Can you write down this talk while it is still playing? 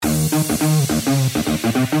Hey,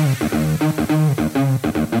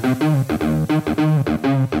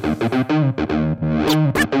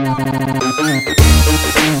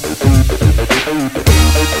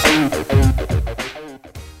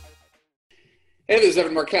 this is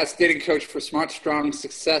Evan Marquez, dating coach for smart, strong,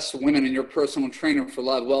 success women and your personal trainer for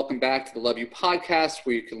love. Welcome back to the Love You podcast,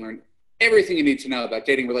 where you can learn everything you need to know about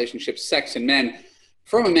dating, relationships, sex, and men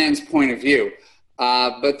from a man's point of view.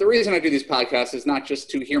 But the reason I do these podcasts is not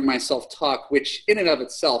just to hear myself talk, which in and of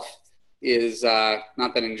itself is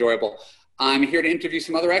not that enjoyable. I'm here to interview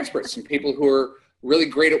some other experts, some people who are really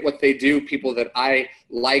great at what they do, people that I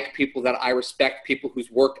like, people that I respect, people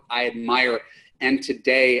whose work I admire. And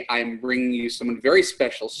today I'm bringing you someone very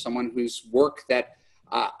special, someone whose work that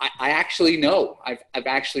I actually know, I've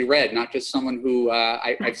actually read, not just someone who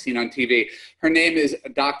I've seen on TV. Her name is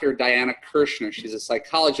Dr. Diana Kirschner. She's a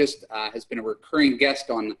psychologist, has been a recurring guest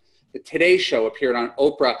on the Today Show, appeared on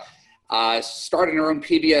Oprah, started her own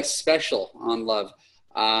PBS special on love.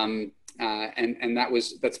 And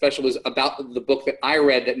that special was about the book that I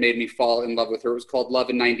read that made me fall in love with her. It was called Love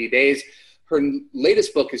in 90 Days. Her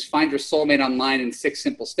latest book is Find Your Soulmate Online in 6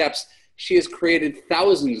 Simple Steps. She has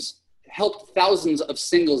helped thousands of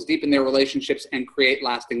singles deepen their relationships and create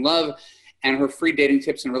lasting love. And her free dating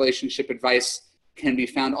tips and relationship advice can be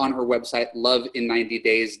found on her website,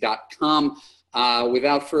 lovein90days.com.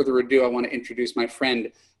 Without further ado, I want to introduce my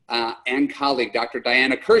friend and colleague, Dr.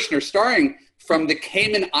 Diana Kirschner, starring from the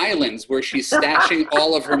Cayman Islands, where she's stashing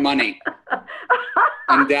all of her money.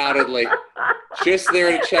 Undoubtedly. Just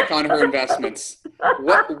there to check on her investments.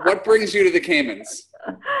 What brings you to the Caymans?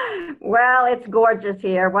 Well, it's gorgeous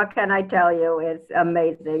here. What can I tell you? It's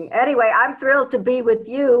amazing. Anyway, I'm thrilled to be with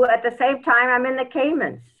you. At the same time, I'm in the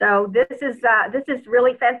Caymans. So this is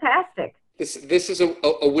really fantastic. This is a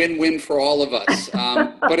win-win for all of us,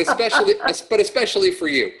 but especially for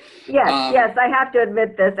you. Yes, I have to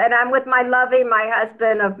admit this. And I'm with my lovey, my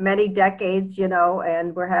husband of many decades,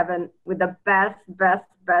 and we're having the best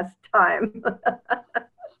time.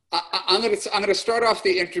 I'm gonna start off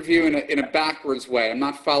the interview in a backwards way. I'm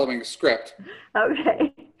not following a script.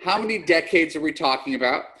 Okay. How many decades are we talking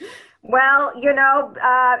about? Well,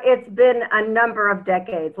 it's been a number of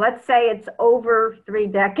decades. Let's say it's over 3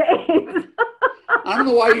 decades. I don't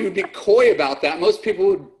know why you'd be coy about that. Most people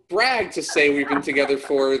would brag to say we've been together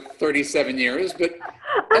for 37 years, but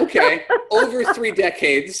okay, over 3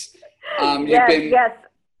 decades. Yes.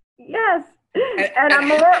 And I'm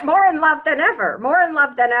more in love than ever.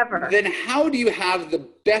 Then how do you have the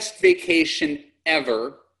best vacation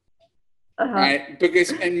ever? Uh-huh. Right?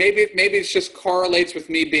 Because, and maybe it just correlates with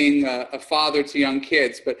me being a father to young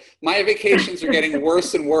kids, but my vacations are getting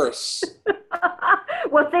worse and worse.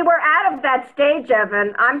 Well, see, we're out of that stage,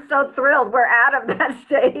 Evan. I'm so thrilled we're out of that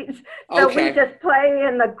stage. So Okay. We just play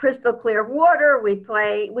in the crystal clear water. We just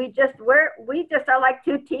are like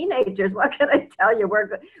 2 teenagers. What can I tell you?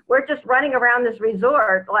 We're just running around this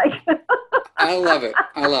resort like. I love it.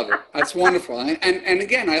 That's wonderful. And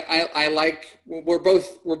again, I like, we're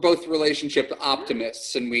both relationship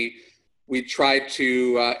optimists, and we try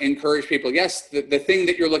to encourage people. Yes, the thing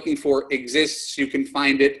that you're looking for exists. You can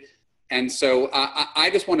find it. And so I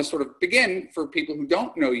just want to sort of begin, for people who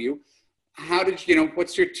don't know you, how did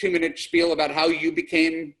what's your 2-minute spiel about how you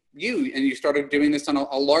became you, and you started doing this on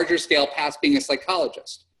a larger scale past being a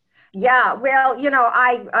psychologist? Yeah, well,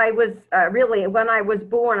 I was really, when I was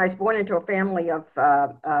born into a family of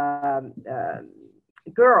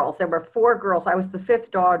girls. There were 4 girls. I was the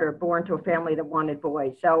 5th daughter born to a family that wanted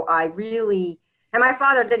boys. So and my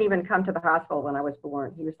father didn't even come to the hospital when I was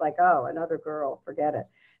born. He was like, oh, another girl, forget it.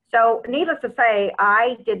 So needless to say,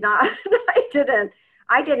 I did not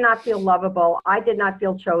feel lovable. I did not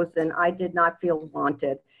feel chosen. I did not feel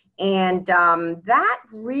wanted. And that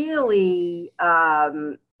really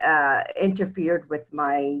interfered with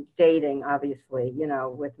my dating, obviously,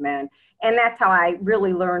 with men. And that's how I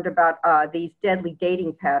really learned about these deadly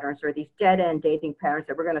dating patterns, or these dead-end dating patterns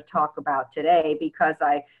that we're going to talk about today, because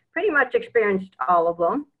I pretty much experienced all of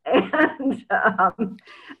them. And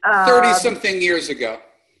 30-something years ago.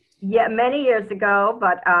 Yeah, many years ago,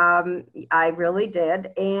 but I really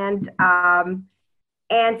did. And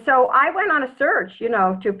so I went on a search,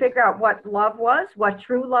 to figure out what love was, what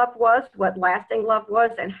true love was, what lasting love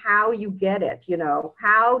was, and how you get it,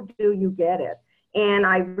 how do you get it? And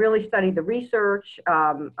I really studied the research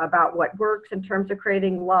about what works in terms of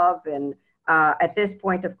creating love. And at this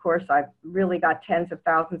point, of course, I've really got tens of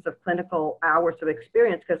thousands of clinical hours of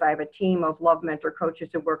experience, because I have a team of love mentor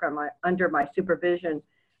coaches who work under my supervision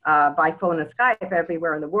by phone and Skype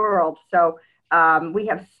everywhere in the world. So We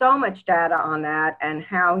have so much data on that and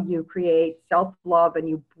how you create self-love and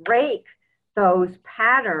you break those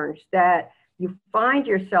patterns that you find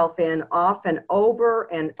yourself in often over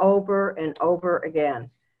and over and over again.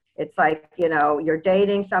 It's like, you're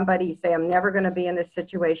dating somebody, you say, I'm never going to be in this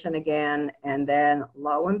situation again. And then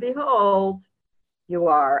lo and behold, you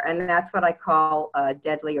are. And that's what I call a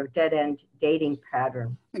deadly or dead-end dating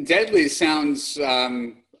pattern. Deadly sounds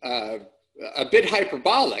a bit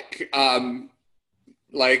hyperbolic.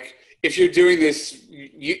 Like if you're doing this,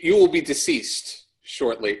 you will be deceased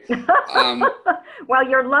shortly. Well,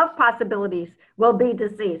 your love possibilities will be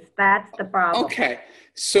deceased. That's the problem. Okay.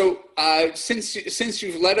 So since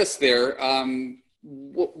you've led us there,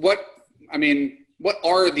 what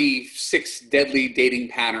are the 6 deadly dating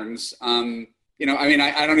patterns? I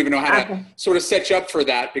don't even know how to sort of set you up for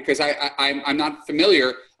that because I'm not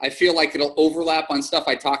familiar. I feel like it'll overlap on stuff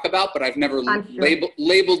I talk about, but I've never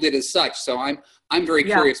labeled it as such. So I'm very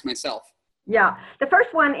curious myself. Yeah. The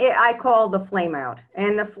first one I call the flame out.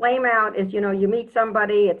 And the flame out is, you meet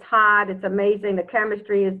somebody, it's hot, it's amazing, the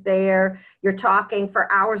chemistry is there, you're talking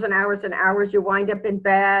for hours and hours and hours, you wind up in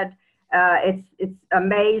bed, it's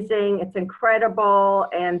amazing, it's incredible,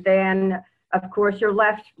 and then, of course, you're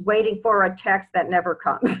left waiting for a text that never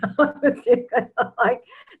comes.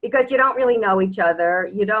 Because you don't really know each other,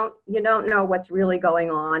 you don't know what's really going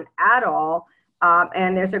on at all.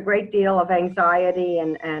 And there's a great deal of anxiety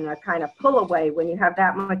and a kind of pull away when you have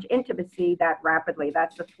that much intimacy that rapidly.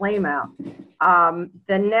 That's the flame out.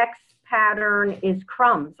 The next pattern is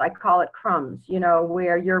crumbs. I call it crumbs,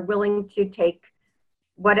 where you're willing to take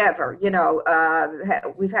whatever,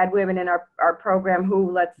 we've had women in our program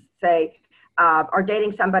who, let's say, are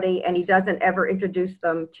dating somebody and he doesn't ever introduce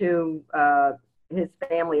them to his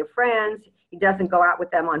family or friends. He doesn't go out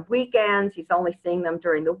with them on weekends. He's only seeing them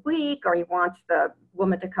during the week, or he wants the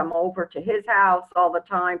woman to come over to his house all the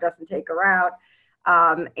time, doesn't take her out.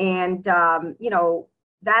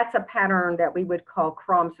 That's a pattern that we would call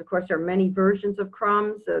crumbs. Of course, there are many versions of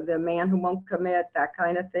crumbs, the man who won't commit, that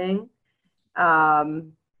kind of thing.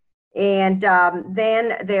 Then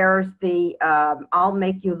there's the I'll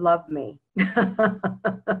make you love me.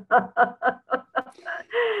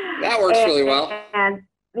 That works really well. And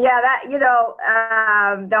yeah, that,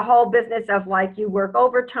 the whole business of like you work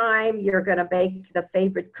overtime, you're going to bake the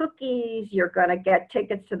favorite cookies, you're going to get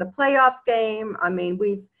tickets to the playoff game. I mean,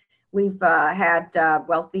 we've had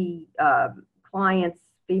wealthy clients,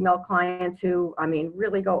 female clients who,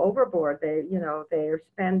 really go overboard. They're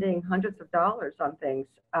spending hundreds of dollars on things.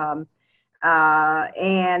 Of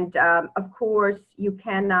course, you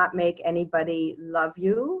cannot make anybody love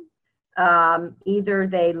you. Either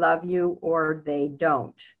they love you or they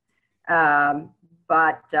don't.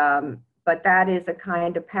 But that is a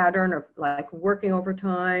kind of pattern of like working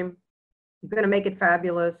overtime. You're going to make it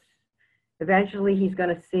fabulous. Eventually he's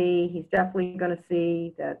definitely going to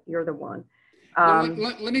see that you're the one.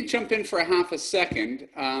 Let me jump in for a half a second,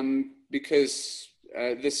 because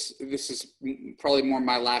this is probably more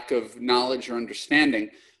my lack of knowledge or understanding.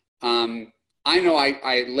 I know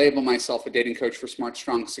I label myself a dating coach for smart,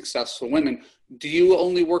 strong, successful women. Do you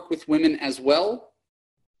only work with women as well?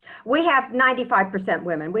 We have 95%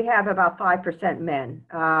 women. We have about 5% men.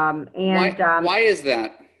 Why is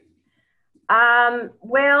that?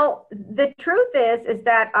 Well, the truth is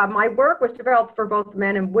that my work was developed for both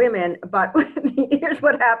men and women. But here's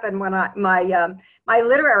what happened when my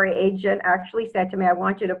literary agent actually said to me, "I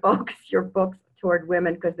want you to focus your books toward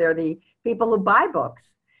women because they're the people who buy books."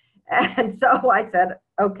 And so I said,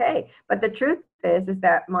 okay. But the truth is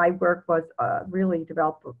that my work was really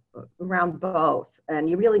developed around both. And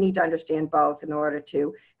you really need to understand both in order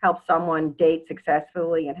to help someone date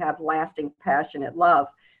successfully and have lasting, passionate love.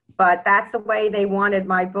 But that's the way they wanted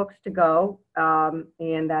my books to go.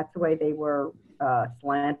 And that's the way they were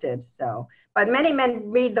slanted. So, but many men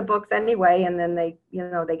read the books anyway, and then they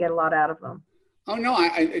get a lot out of them. Oh, no,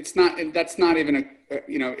 it's not. That's not even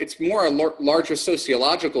it's more a larger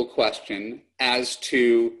sociological question as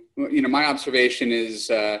to, my observation is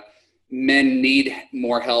men need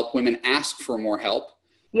more help. Women ask for more help.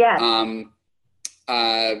 Yes.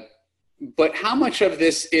 But how much of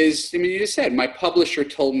this is, you just said, my publisher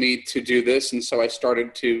told me to do this. And so I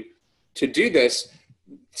started to do this.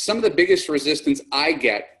 Some of the biggest resistance I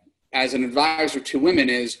get as an advisor to women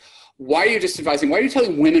is, why are you just advising? Why are you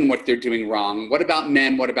telling women what they're doing wrong? What about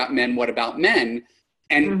men? What about men? What about men?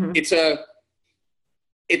 And it's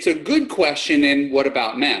a good question in what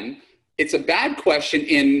about men? It's a bad question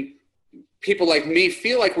in people like me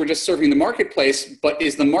feel like we're just serving the marketplace, but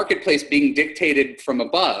is the marketplace being dictated from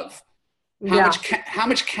above? How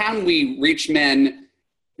much can we reach men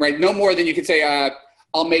right? No more than you could say,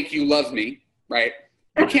 I'll make you love me, right?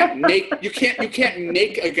 You can't make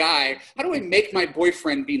a guy, how do I make my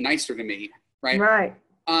boyfriend be nicer to me, right? Right.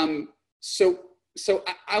 So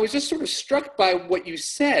I was just sort of struck by what you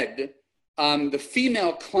said. The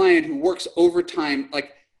female client who works overtime,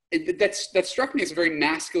 like that struck me as a very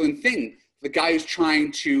masculine thing. The guy who's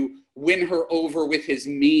trying to win her over with his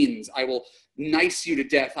means. I will nice you to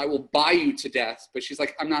death. I will buy you to death. But she's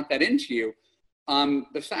like, I'm not that into you.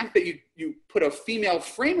 The fact that you put a female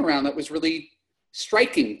frame around that was really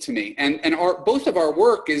striking to me. And both of our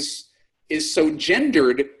work is so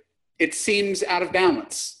gendered, it seems out of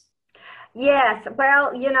balance. Yes.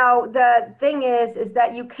 Well, the thing is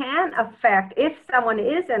that you can affect, if someone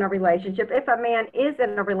is in a relationship, if a man is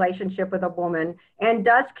in a relationship with a woman and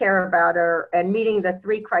does care about her and meeting the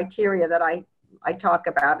 3 criteria that I talk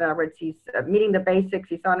about. In other words, he's meeting the basics,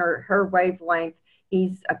 he's on her wavelength,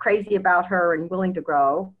 he's crazy about her and willing to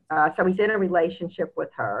grow. So he's in a relationship with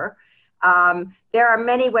her. There are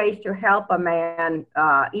many ways to help a man,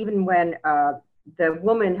 even when the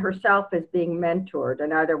woman herself is being mentored.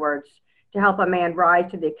 In other words, to help a man rise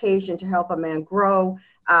to the occasion, to help a man grow.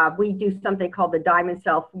 We do something called the diamond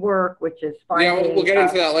self work, which is finding. Yeah, we'll get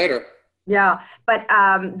into that later. Yeah, but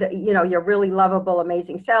your really lovable,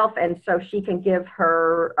 amazing self, and so she can give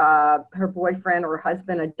her boyfriend or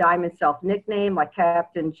husband a diamond self nickname like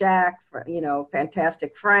Captain Jack,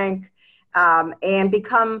 Fantastic Frank, and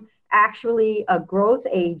become actually a growth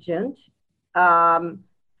agent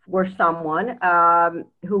for someone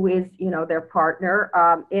who is, their partner.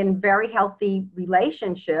 In very healthy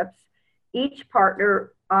relationships, each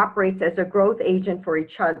partner operates as a growth agent for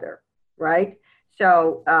each other, right?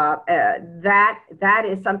 So that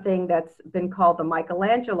is something that's been called the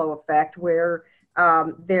Michelangelo effect, where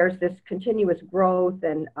there's this continuous growth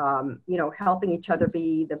and, helping each other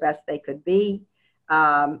be the best they could be,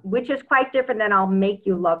 which is quite different than I'll make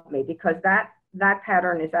you love me, because that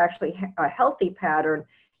pattern is actually a healthy pattern,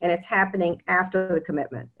 and it's happening after the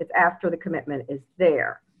commitment. It's after the commitment is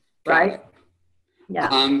there, right? Yeah.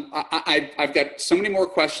 I've got so many more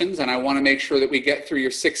questions, and I want to make sure that we get through your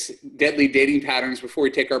 6 deadly dating patterns before we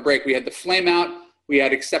take our break. We had the flame out, we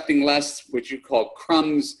had accepting less, which you call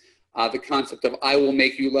crumbs, the concept of I will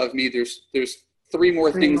make you love me. There's 3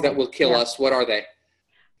 more things that will kill us. What are they?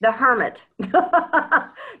 The hermit. The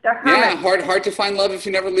hermit. Yeah, hard to find love if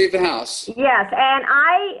you never leave the house. Yes, and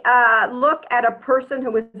I look at a person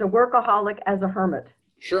who is a workaholic as a hermit.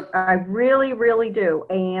 Sure. I really, really do.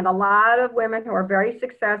 And a lot of women who are very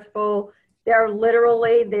successful, they're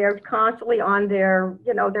constantly on their,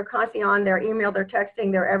 they're constantly on their email, their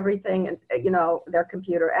texting, their everything, and, their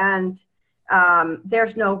computer. And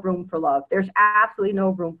there's no room for love. There's absolutely no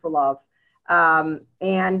room for love.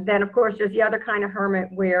 And then, of course, there's the other kind of hermit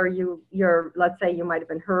where you're, let's say you might have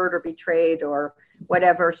been hurt or betrayed or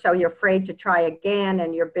whatever, so you're afraid to try again,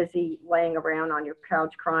 and you're busy laying around on your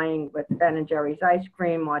couch crying with Ben and Jerry's ice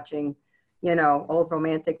cream, watching, old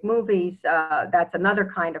romantic movies. That's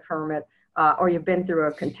another kind of hermit. Or you've been through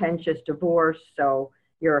a contentious divorce, so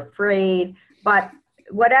you're afraid. But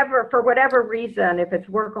for whatever reason, if it's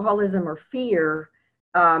workaholism or fear,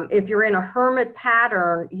 if you're in a hermit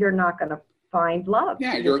pattern, you're not going to find love.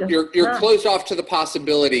 Yeah, you're closed off to the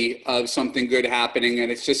possibility of something good happening,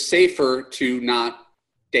 and it's just safer to not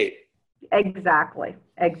date. Exactly.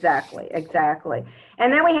 And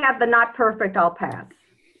then we have the not perfect, I'll pass.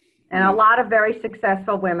 And a lot of very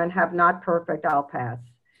successful women have not perfect, I'll pass.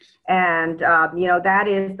 And, that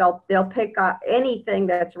is, they'll pick up anything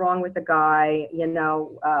that's wrong with the guy.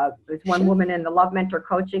 There's one woman in the Love Mentor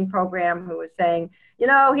coaching program who was saying, he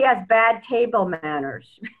has bad table manners.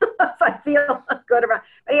 So I feel good about,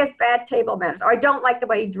 but he has bad table manners. Or I don't like the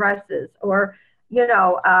way he dresses. Or,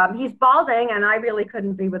 he's balding and I really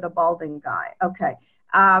couldn't be with a balding guy. Okay.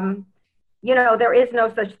 There is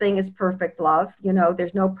no such thing as perfect love.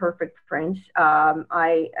 There's no perfect prince.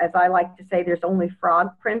 As I like to say, there's only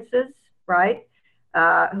frog princes, right?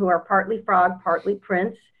 Who are partly frog, partly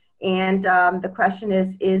prince. And the question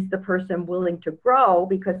is the person willing to grow?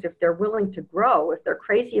 Because if they're willing to grow, if they're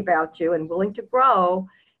crazy about you and willing to grow,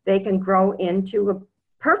 they can grow into a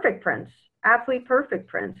perfect prince, absolutely perfect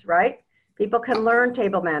prince, right? People can learn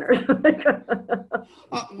table manners.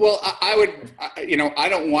 Well, I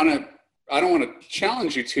don't want to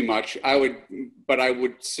challenge you too much. But I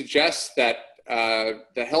would suggest that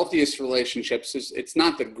the healthiest relationships it's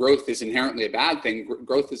not that growth is inherently a bad thing.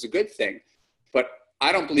 Growth is a good thing, but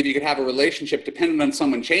I don't believe you could have a relationship dependent on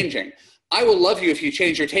someone changing. I will love you if you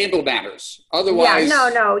change your table manners. Otherwise,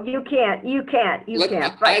 no, you can't. You can't.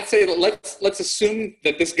 Right. I'd say that let's assume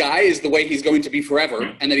that this guy is the way he's going to be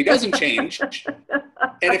forever, and that he doesn't change.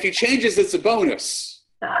 And if he changes, it's a bonus.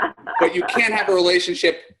 But you can't have a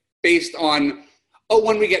relationship based on, oh,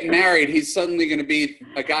 when we get married, he's suddenly going to be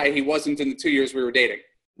a guy he wasn't in the 2 years we were dating.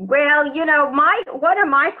 Well, you know, one of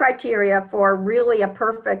my criteria for really a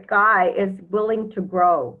perfect guy is willing to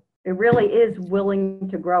grow. It really is willing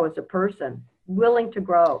to grow as a person, willing to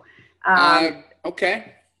grow.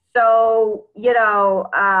 Okay. So, you know,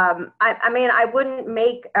 I mean, I wouldn't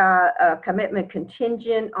make a commitment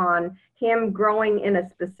contingent on him growing in a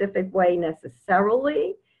specific way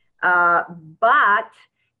necessarily. But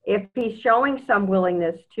if he's showing some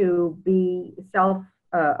willingness to be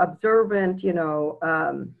observant, you know,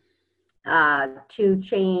 to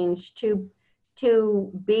change,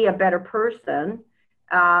 to be a better person,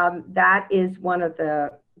 that is one of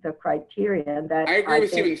the criteria that I agree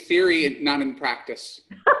with you in theory and not in practice.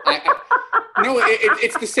 No,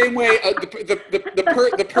 it's the same way.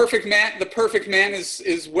 The perfect man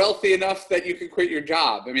is wealthy enough that you can quit your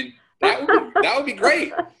job. I mean, that would be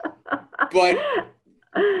great. But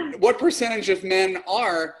what percentage of men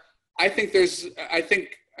are?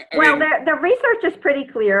 Well, the research is pretty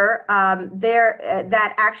clear.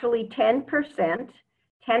 That actually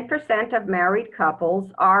 10% of married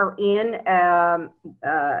couples are in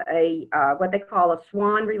what they call a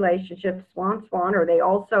swan relationship, swan, or they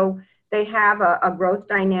have a growth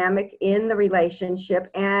dynamic in the relationship,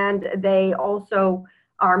 and they also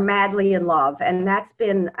are madly in love. And that's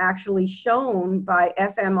been actually shown by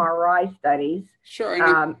fMRI studies.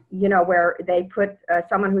 Sure. You know, where they put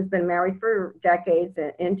someone who's been married for decades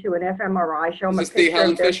into an fMRI, show them a picture the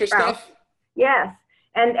Helen of their Fisher spouse. stuff? Yes.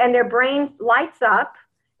 And their brain lights up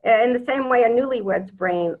in the same way a newlywed's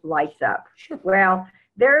brain lights up. Sure. Well,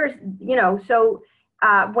 there's, you know, so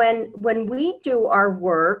when we do our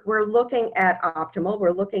work, we're looking at optimal,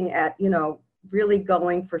 we're looking at, you know, really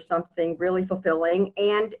going for something really fulfilling.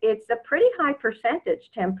 And it's a pretty high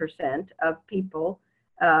percentage, 10% of people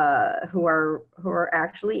who are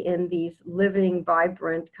actually in these living,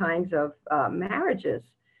 vibrant kinds of marriages.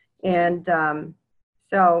 And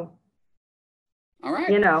so, all right,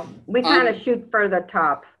 you know, we kind of shoot for the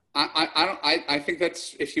top. I think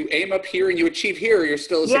that's, if you aim up here and you achieve here, you're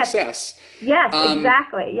still a success. Yes,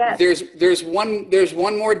 exactly. Yes. There's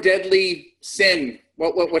one more deadly sin.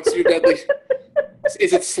 What's your deadly?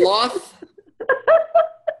 Is it sloth?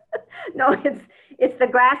 No, it's the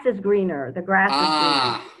grass is greener. The grass is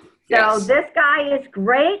greener. So yes. This guy is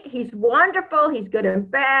great. He's wonderful. He's good in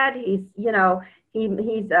bed. He's, you know,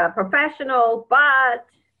 he's a professional, but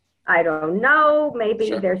I don't know. Maybe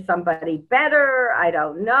Sure. There's somebody better. I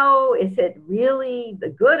don't know. Is it really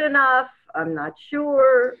good enough? I'm not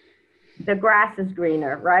sure. The grass is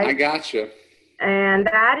greener, right? I got you. And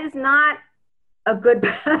that is not a good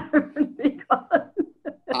pattern because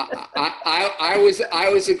I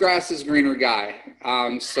was a grass is greener guy.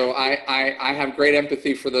 So I have great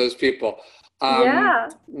empathy for those people. Yeah.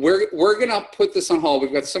 We're gonna put this on hold.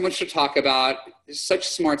 We've got so much to talk about. Such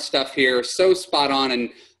smart stuff here. So spot on, and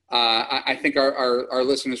I think our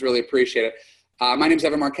listeners really appreciate it. My name is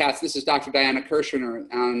Evan Markatz. This is Dr. Diana Kirschner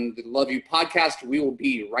on the Love You podcast. We will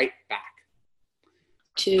be right back.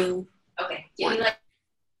 Okay. Yeah.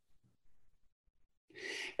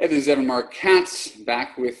 Hey, this is Evan Markatz,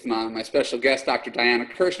 back with my special guest, Dr. Diana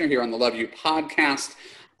Kirschner, here on the Love You podcast.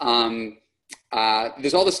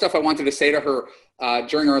 There's all this stuff I wanted to say to her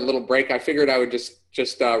during our little break. I figured I would just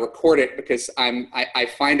record it because I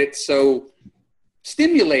find it so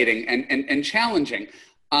stimulating and challenging.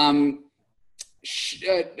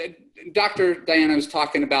 Dr. Diana was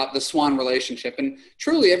talking about the swan relationship, and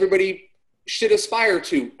truly everybody should aspire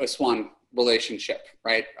to a swan relationship,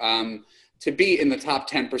 right? To be in the top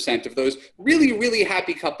 10% of those really, really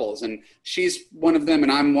happy couples. And she's one of them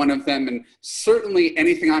and I'm one of them. And certainly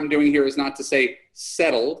anything I'm doing here is not to say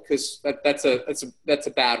settle, because that's a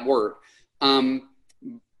bad word.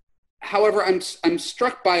 However, I'm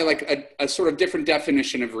struck by like a sort of different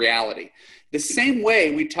definition of reality. The same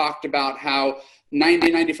way we talked about how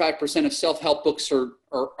 95% of self-help books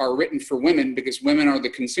are written for women because women are the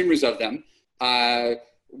consumers of them.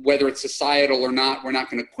 Whether it's societal or not, we're not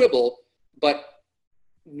going to quibble. But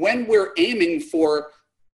when we're aiming for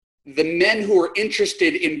the men who are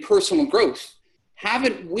interested in personal growth,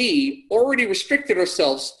 haven't we already restricted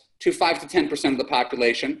ourselves to 5 to 10% of the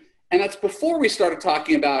population? And that's before we started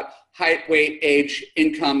talking about height, weight, age,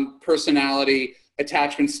 income, personality,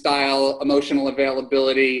 attachment style, emotional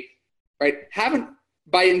availability, right?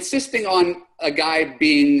 By insisting on a guy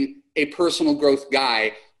being a personal growth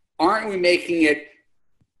guy, aren't we making it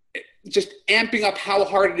just amping up how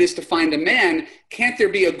hard it is to find a man? Can't there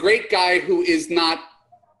be a great guy who is not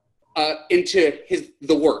into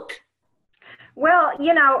the work? Well,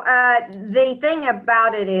 the thing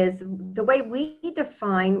about it is the way we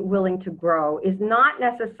define willing to grow is not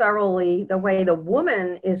necessarily the way the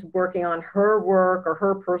woman is working on her work or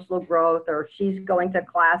her personal growth, or she's going to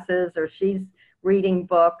classes or she's reading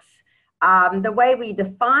books. The way we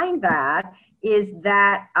define that is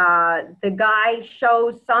that the guy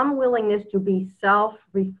shows some willingness to be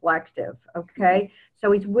self-reflective, okay?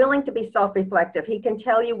 So he's willing to be self-reflective. He can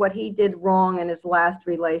tell you what he did wrong in his last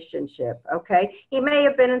relationship, okay? He may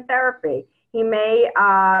have been in therapy. He may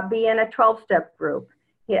be in a 12-step group.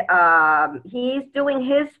 He's doing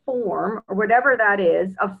his form, or whatever that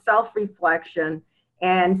is, of self-reflection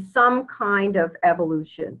and some kind of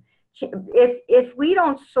evolution. If we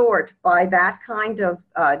don't sort by that kind of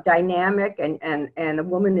dynamic and a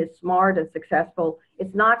woman is smart and successful,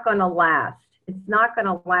 it's not going to last. It's not going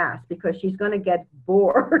to last because she's going to get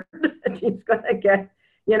bored. She's going to get,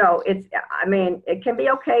 it can be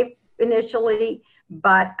okay initially,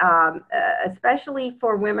 but especially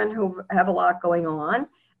for women who have a lot going on,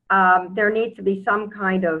 there needs to be some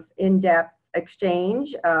kind of in-depth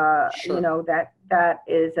exchange, Sure. that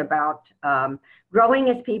is about growing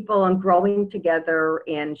as people and growing together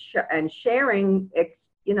and sharing,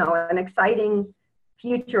 an exciting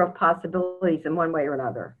future of possibilities in one way or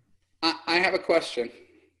another. I have a question.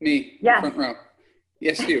 Me, yes. Front row.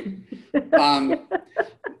 Yes, you.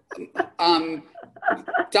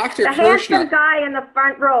 Dr. The Kirschner. handsome guy in the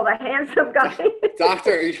front row, the handsome guy.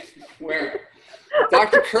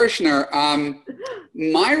 Dr. Kirschner,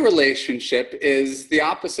 my relationship is the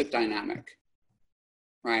opposite dynamic,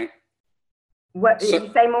 right? What, did you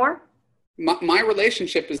say more? My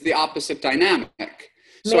relationship is the opposite dynamic.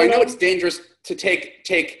 So I know it's dangerous to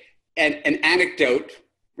take an anecdote,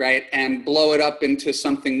 right, and blow it up into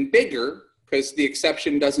something bigger because the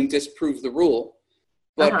exception doesn't disprove the rule.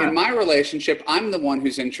 But in my relationship, I'm the one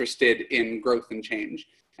who's interested in growth and change.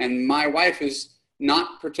 And my wife is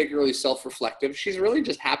not particularly self-reflective. She's really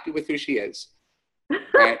just happy with who she is.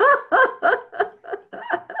 Right?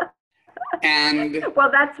 And well,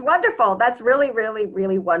 that's wonderful. That's really, really,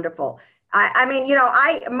 really wonderful.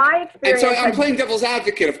 My experience. And so I'm playing devil's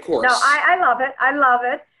advocate, of course. No, I love it. I love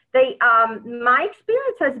it. My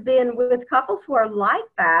experience has been with couples who are like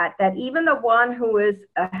that even the one who is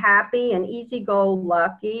happy and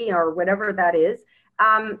easy-go-lucky or whatever that is,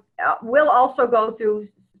 will also go through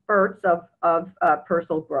spurts of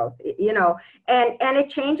personal growth, and it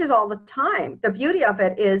changes all the time. The beauty of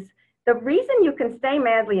it is the reason you can stay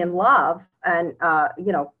madly in love and,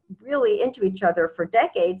 really into each other for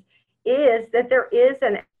decades is that there is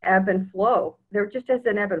an ebb and flow. There just is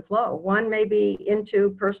an ebb and flow. One may be into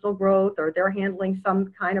personal growth, or they're handling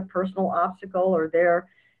some kind of personal obstacle, or they're,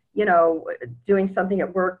 doing something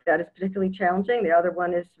at work that is particularly challenging. The other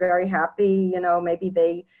one is very happy, maybe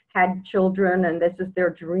they had children and this is their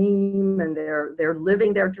dream and they're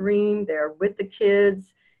living their dream. They're with the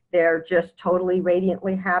kids. They're just totally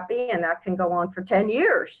radiantly happy, and that can go on for 10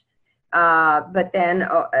 years. But then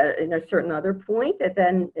in a certain other point, it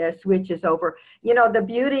then switches over. The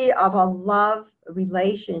beauty of a love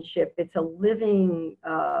relationship, it's a living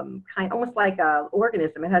almost like an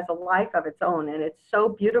organism. It has a life of its own, and it's so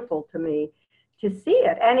beautiful to me to see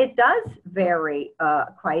it. And it does vary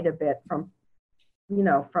quite a bit from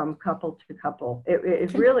couple to couple.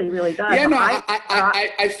 It really, really does. Yeah, no,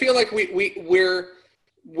 I feel like we're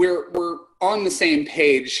on the same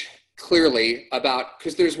page clearly about,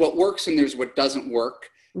 because there's what works and there's what doesn't work.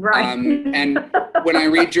 Right. And when I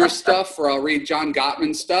read your stuff, or I'll read John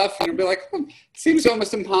Gottman's stuff, and I'll be like, it seems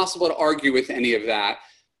almost impossible to argue with any of that.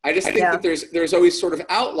 I just think that there's always sort of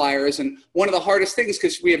outliers. And one of the hardest things,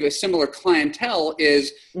 because we have a similar clientele,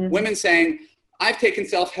 is women saying, I've taken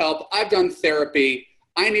self-help, I've done therapy,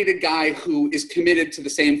 I need a guy who is committed to the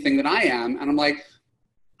same thing that I am. And I'm like,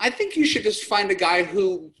 I think you should just find a guy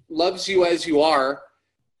who loves you as you are,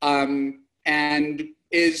 and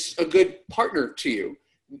is a good partner to you.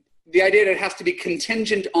 The idea that it has to be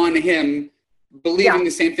contingent on him believing the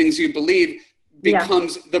same things you believe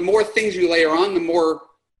becomes, the more things you layer on, the more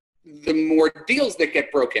deals that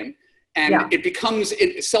get broken. And it becomes,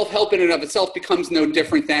 self-help in and of itself becomes no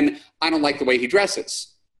different than, I don't like the way he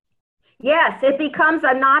dresses. Yes, it becomes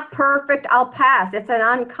a not perfect, I'll pass. It's an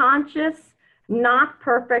unconscious, not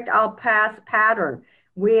perfect, I'll pass pattern,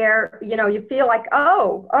 where, you feel like,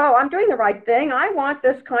 oh, I'm doing the right thing. I want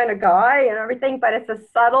this kind of guy and everything, but it's a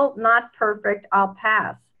subtle, not perfect, I'll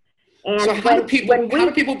pass. And so how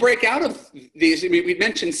do people break out of these? I mean, we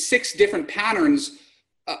mentioned 6 different patterns,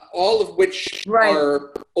 all of which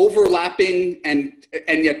are overlapping and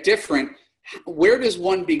yet different. Where does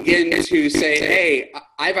one begin to say, hey,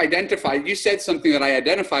 I've identified, you said something that I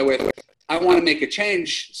identify with, I want to make a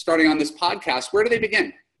change starting on this podcast, where do they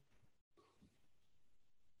begin?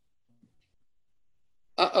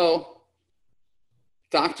 Uh-oh.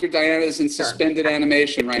 Dr. Diana's in suspended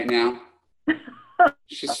animation right now.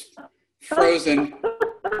 She's frozen.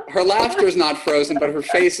 Her laughter is not frozen, but her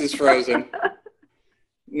face is frozen.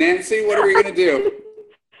 Nancy, what are we going to do?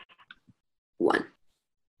 One.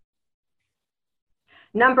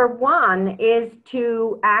 Number one is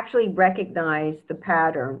to actually recognize the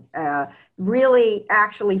pattern. Really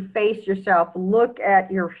actually face yourself, look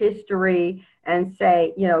at your history and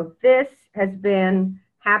say, you know, this has been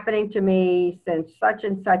happening to me since such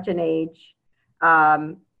and such an age.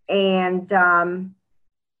 You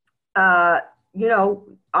know,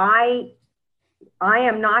 I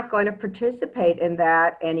am not going to participate in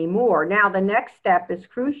that anymore. Now, the next step is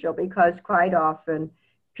crucial because quite often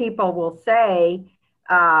people will say,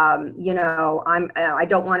 you know, I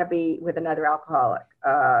don't want to be with another alcoholic.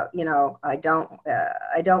 You know, I don't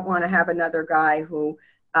want to have another guy who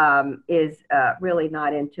is really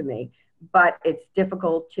not into me. But it's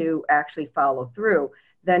difficult to actually follow through.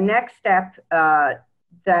 The next step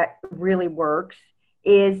that really works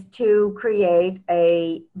is to create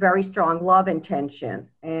a very strong love intention.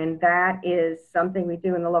 And that is something we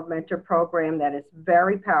do in the Love Mentor program that is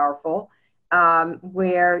very powerful,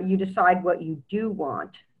 where you decide what you do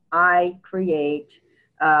want. I create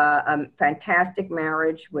a fantastic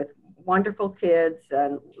marriage with wonderful kids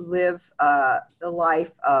and live the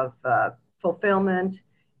life of fulfillment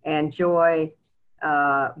and joy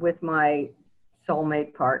with my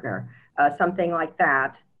soulmate partner, something like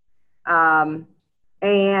that.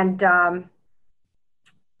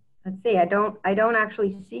 Let's see, I don't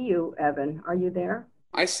actually see you, Evan. Are you there?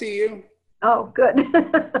 I see you. Oh, good.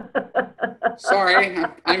 Sorry,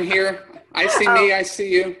 I'm here. I see me, I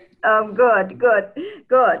see you. Oh, good.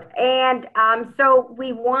 And so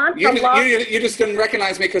we want you just didn't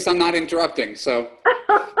recognize me because I'm not interrupting, so.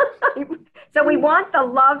 So we want the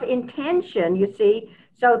love intention, you see,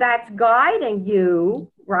 so that's guiding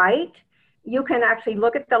you, right? You can actually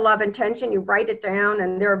look at the love intention, you write it down,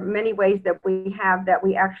 and there are many ways that we have that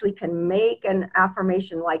we actually can make an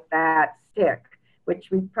affirmation like that stick,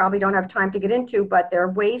 which we probably don't have time to get into, but there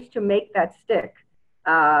are ways to make that stick.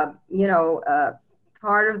 You know,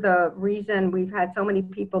 part of the reason we've had so many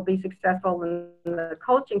people be successful in the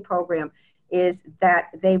coaching program is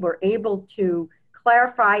that they were able to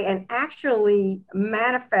clarify and actually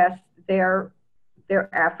manifest their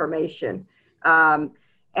affirmation. The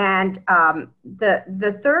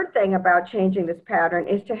third thing about changing this pattern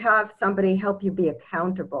is to have somebody help you be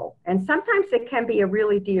accountable. And sometimes it can be a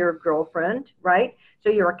really dear girlfriend, right?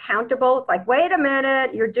 So you're accountable. It's like, wait a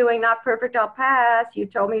minute, you're doing not perfect, I'll pass. You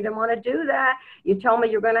told me you didn't want to do that. You told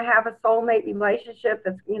me you're going to have a soulmate relationship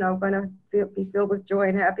that's, you know, going to be filled with joy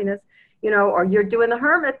and happiness, you know, or you're doing the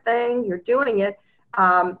hermit thing, you're doing it.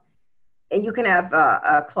 And you can have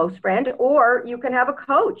a close friend, or you can have a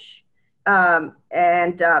coach. I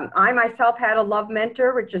myself had a love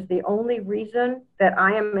mentor, which is the only reason that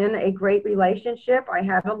I am in a great relationship. I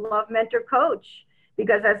have a love mentor coach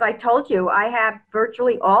because, as I told you, I have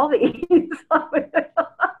virtually all these.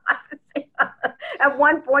 At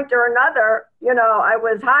one point or another, you know, I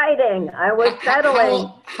was hiding, I was settling.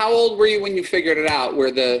 How old were you when you figured it out,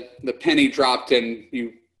 where the penny dropped and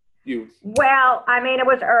you? Well, I mean, it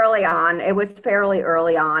was early on. It was fairly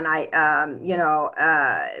early on.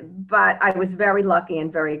 But I was very lucky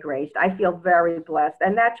and very graced. I feel very blessed.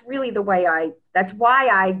 And that's really that's why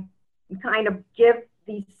I kind of give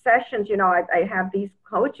these sessions. You know, I have these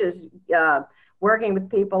coaches working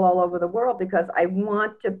with people all over the world because I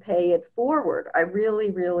want to pay it forward. I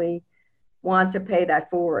really, really want to pay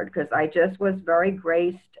that forward because I just was very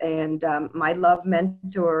graced, and my love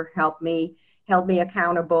mentor held me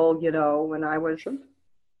accountable, you know, when I was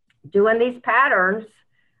doing these patterns.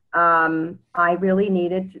 I really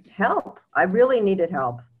needed help.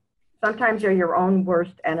 Sometimes you're your own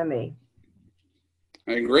worst enemy.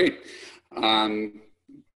 I agree.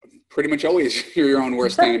 Pretty much always you're your own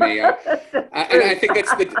worst enemy. And I think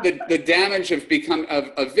that's the damage of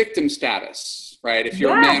victim status, right? If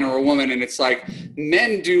you're a man or a woman and it's like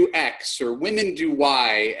men do X or women do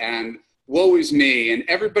Y and woe is me, and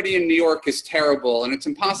everybody in New York is terrible, and it's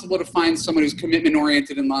impossible to find someone who's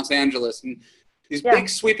commitment-oriented in Los Angeles, and these big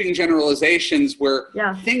sweeping generalizations where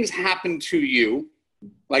things happen to you,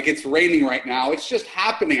 like it's raining right now. It's just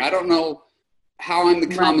happening. I don't know how I'm the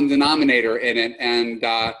common denominator in it, and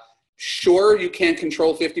sure, you can't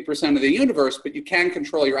control 50% of the universe, but you can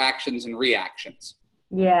control your actions and reactions.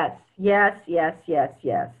 Yes.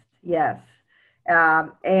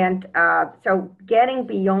 So getting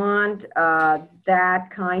beyond that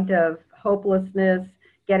kind of hopelessness,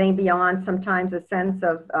 getting beyond sometimes a sense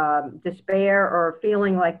of despair or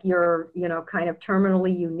feeling like you're, kind of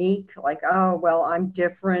terminally unique, like, oh, well, I'm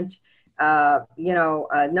different.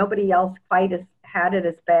 Nobody else quite had it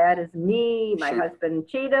as bad as me. My husband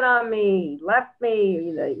cheated on me, left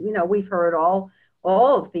me. We've heard all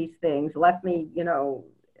of these things, left me,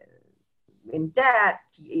 in debt,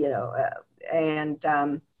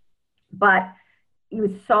 but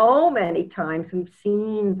so many times we've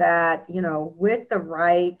seen that, with the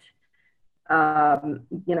right,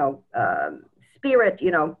 spirit,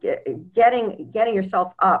 getting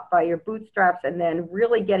yourself up by your bootstraps, and then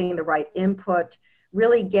really getting the right input,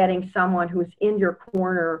 really getting someone who's in your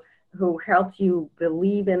corner, who helps you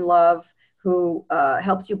believe in love, who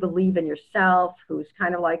helps you believe in yourself, who's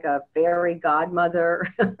kind of like a fairy godmother.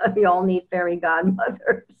 We all need fairy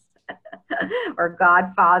godmothers or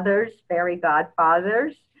godfathers, fairy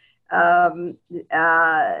godfathers. Then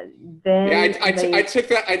I took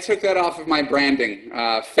that off of my branding,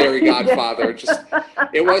 fairy godfather.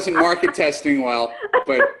 It wasn't market testing well,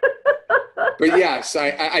 but yes,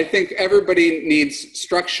 I think everybody needs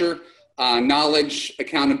structure, knowledge,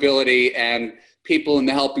 accountability, and people in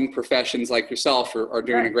the helping professions like yourself are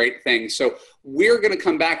doing a great thing. So we're going to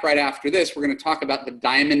come back right after this. We're going to talk about the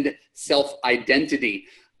diamond self-identity,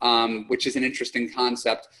 which is an interesting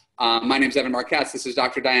concept. My name is Evan Marquez. This is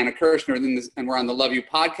Dr. Diana Kirschner, and we're on the Love You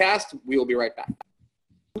podcast. We will be right back.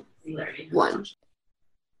 1.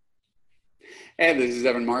 Hey, this is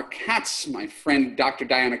Evan Marquez. My friend Dr.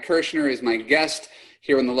 Diana Kirschner is my guest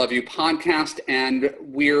here on the Love You podcast, and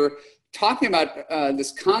we're talking about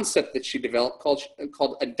this concept that she developed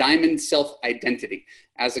called a diamond self-identity.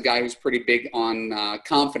 As a guy who's pretty big on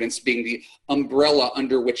confidence being the umbrella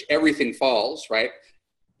under which everything falls, right?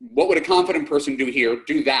 What would a confident person do here?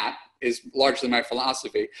 Do that is largely my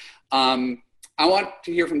philosophy. I want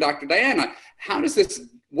to hear from Dr. Diana.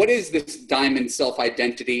 What is this diamond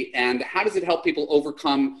self-identity, and how does it help people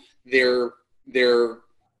overcome their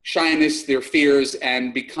shyness, their fears,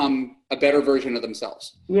 and become a better version of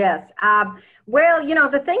themselves? Yes. Well,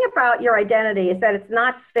 the thing about your identity is that it's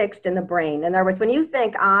not fixed in the brain. In other words, when you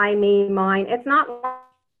think I, me, mine, it's not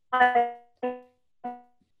like...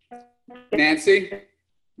 Nancy,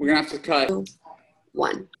 we're going to have to cut.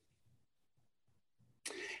 1.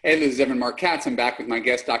 Hey, this is Evan Marquez. I'm back with my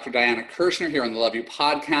guest, Dr. Diana Kirschner, here on the Love You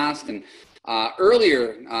podcast. And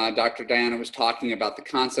earlier, Dr. Diana was talking about the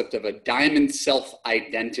concept of a diamond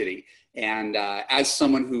self-identity. And as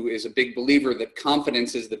someone who is a big believer that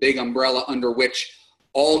confidence is the big umbrella under which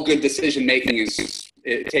all good decision-making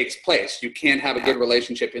takes place. You can't have a good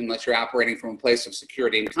relationship unless you're operating from a place of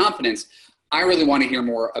security and confidence. I really want to hear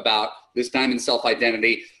more about this diamond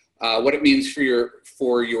self-identity, what it means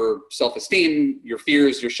for your self-esteem, your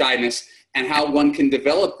fears, your shyness, and how one can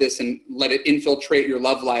develop this and let it infiltrate your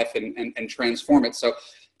love life and transform it. So,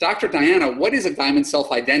 Dr. Diana, what is a diamond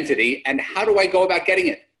self-identity, and how do I go about getting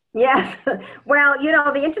it? Yes. Well,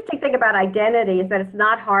 the interesting thing about identity is that it's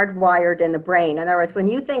not hardwired in the brain. In other words, when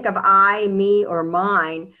you think of I, me, or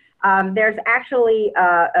mine, there's actually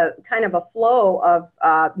a kind of a flow of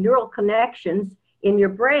neural connections in your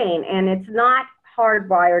brain, and it's not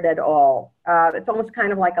hardwired at all. It's almost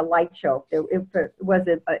kind of like a light show. If it was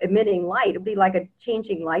emitting light, it would be like a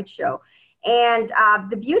changing light show. And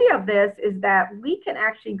the beauty of this is that we can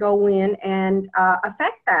actually go in and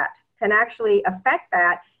affect that,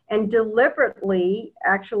 and deliberately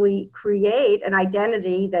actually create an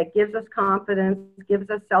identity that gives us confidence, gives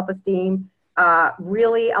us self-esteem,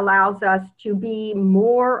 really allows us to be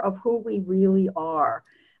more of who we really are.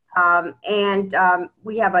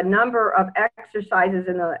 We have a number of exercises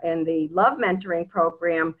in the love mentoring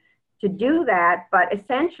program to do that. But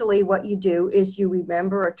essentially what you do is you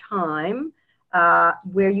remember a time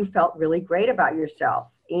where you felt really great about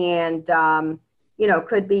yourself. And,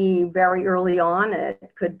 could be very early on.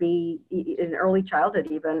 It could be in early childhood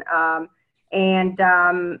even.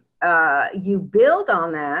 You build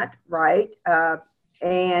on that, right?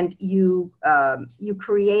 And you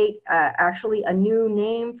create actually a new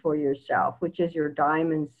name for yourself, which is your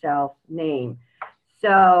diamond self name.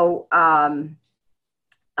 So and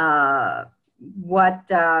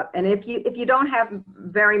if you don't have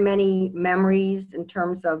very many memories in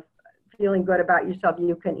terms of feeling good about yourself,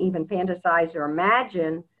 you can even fantasize or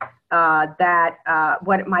imagine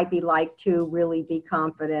what it might be like to really be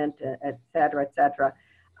confident, et cetera, et cetera.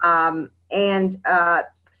 So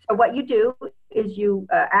what you do is you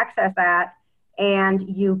access that and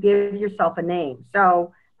you give yourself a name.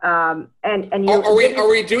 So, are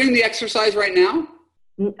we doing the exercise right now?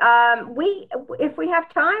 If we have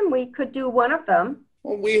time, we could do one of them.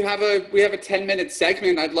 Well, we have a 10-minute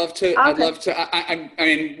segment. I'd love to. Okay. I'd love to. I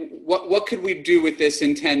mean, what could we do with this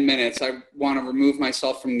in 10 minutes? I want to remove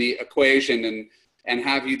myself from the equation and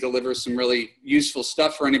have you deliver some really useful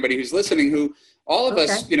stuff for anybody who's listening. Who all of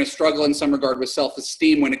us, struggle in some regard with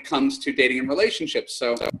self-esteem when it comes to dating and relationships.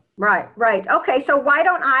 So. Right. Okay. So why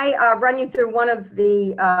don't I run you through one of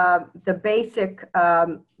the basic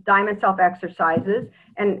diamond self exercises,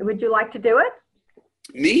 and would you like to do it?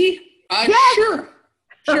 Me? Yes. Sure.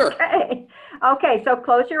 Sure. Okay, so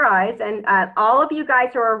close your eyes, and all of you guys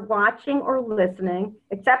who are watching or listening,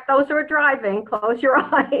 except those who are driving, close your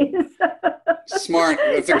eyes. Smart.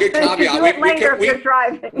 That's a good caveat. Do it later if you're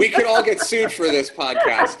driving. We could all get sued for this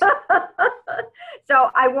podcast.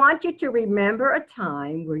 So I want you to remember a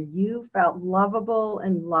time where you felt lovable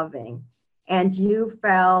and loving, and you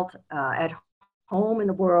felt at home in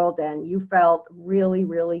the world, and you felt really,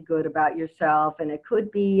 really good about yourself. And it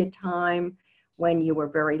could be a time when you were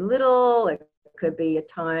very little, it could be a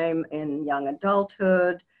time in young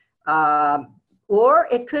adulthood, or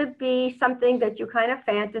it could be something that you kind of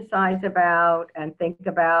fantasize about and think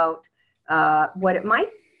about what it might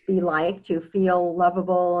be like to feel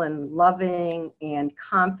lovable and loving and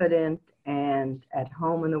confident and at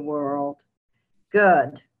home in the world.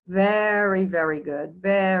 Good. Very, very good.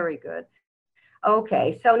 Very good.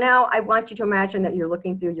 Okay, so now I want you to imagine that you're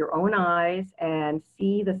looking through your own eyes and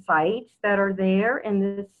see the sights that are there in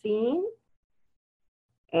this scene.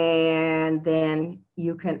 And then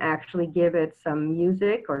you can actually give it some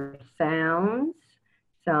music or sounds,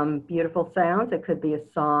 some beautiful sounds. It could be a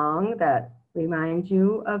song that reminds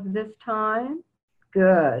you of this time.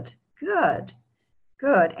 Good, good,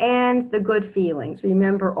 good. And the good feelings.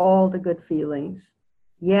 Remember all the good feelings.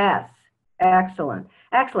 Yes. Excellent.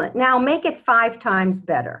 Excellent. Now make it 5 times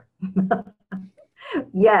better.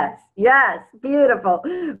 Yes. Beautiful.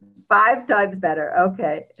 5 times better.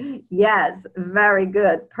 Okay. Yes. Very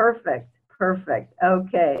good. Perfect.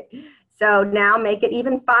 Okay. So now make it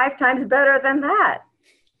even 5 times better than that.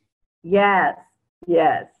 Yes.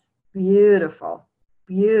 Beautiful.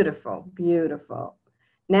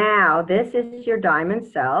 Now this is your diamond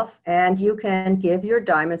self, and you can give your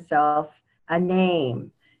diamond self a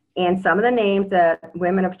name. And some of the names that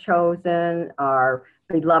women have chosen are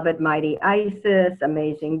Beloved Mighty Isis,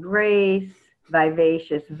 Amazing Grace,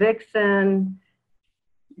 Vivacious Vixen.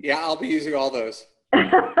 Yeah, I'll be using all those.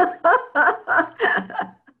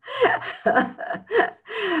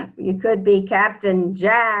 You could be Captain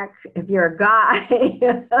Jack if you're a guy.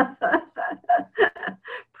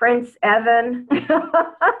 Prince Evan.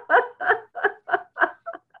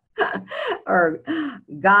 Or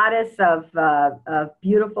goddess of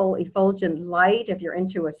beautiful effulgent light if you're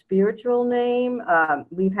into a spiritual name.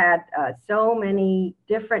 We've had so many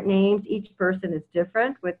different names. Each person is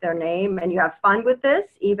different with their name, and you have fun with this,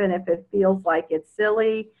 even if it feels like it's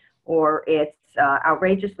silly or it's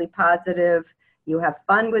outrageously positive. You have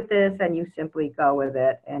fun with this, and you simply go with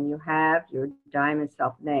it, and you have your diamond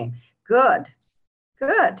self name. Good.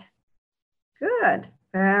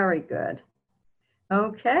 Very good.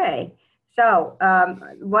 Okay. So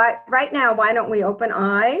right now, why don't we open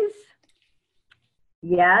eyes?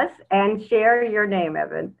 Yes, and share your name,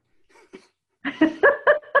 Evan.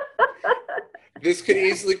 This could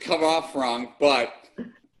easily come off wrong, but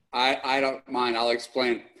I don't mind. I'll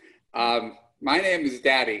explain. My name is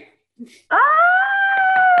Daddy.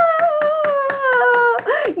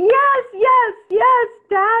 Yes,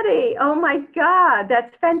 Daddy. Oh my God,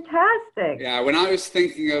 that's fantastic. Yeah, when I was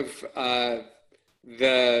thinking of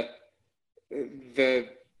the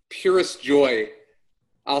purest joy,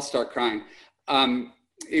 I'll start crying.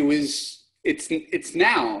 It's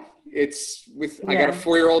now. It's with I got a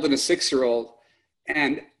 4-year-old and a 6-year-old,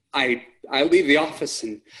 and I leave the office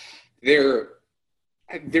and they're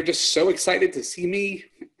just so excited to see me,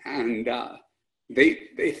 and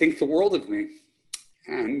they think the world of me,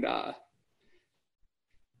 and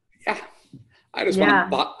I just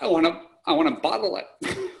want to bottle it.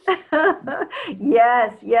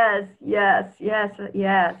 Yes.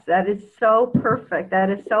 That is so perfect. That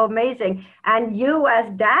is so amazing. And you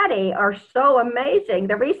as Daddy are so amazing.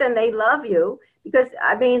 The reason they love you, because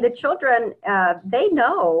I mean, the children, they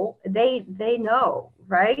know,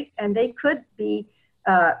 right? And they could be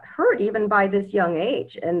hurt even by this young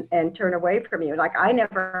age and turn away from you. Like I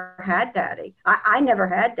never had Daddy. I never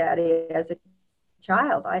had Daddy as a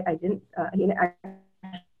child. I didn't,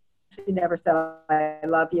 he never said I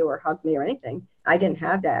love you or hugged me or anything. I didn't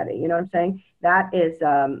have Daddy. You know what I'm saying? That is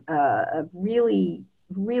a really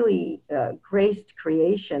graced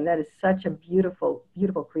creation. That is such a beautiful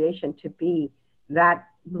creation to be that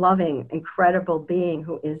loving, incredible being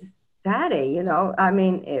who is Daddy, I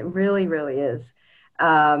mean, it really, really is.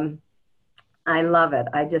 I love it.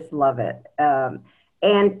 I just love it.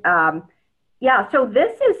 And yeah, so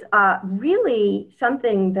this is really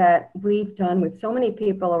something that we've done with so many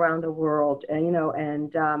people around the world,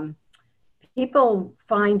 and people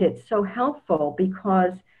find it so helpful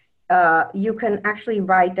because you can actually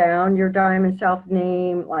write down your diamond self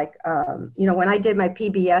name. Like, when I did my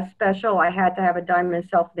PBS special, I had to have a diamond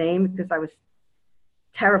self name because I was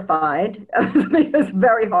terrified. It was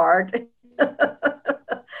very hard.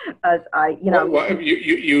 As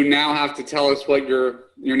you now have to tell us what your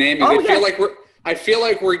name is. Oh, I feel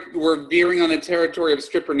like we're veering on the territory of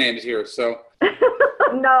stripper names here. So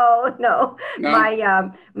no.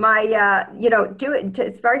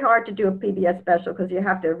 It's very hard to do a PBS special because you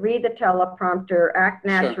have to read the teleprompter, act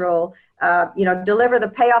natural, sure. Deliver the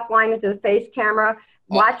payoff line into the face camera,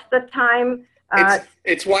 watch the time.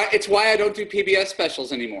 It's why I don't do PBS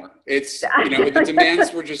specials anymore. It's the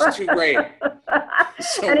demands were just too great.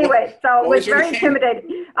 So anyway, so it was very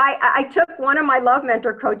intimidating. I took one of my love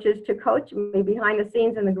mentor coaches to coach me behind the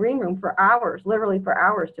scenes in the green room for hours, literally for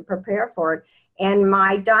hours, to prepare for it. And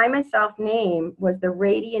my diamond self name was the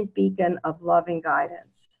Radiant Beacon of Loving Guidance.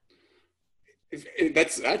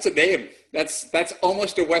 That's a name. That's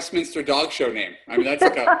almost a Westminster dog show name. I mean, that's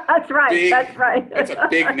like a that's right. That's a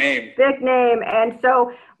big name. Big name. And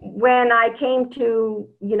so when I came to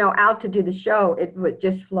out to do the show, it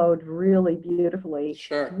just flowed really beautifully.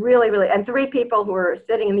 Sure. Really, really. And 3 people who were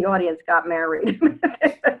sitting in the audience got married.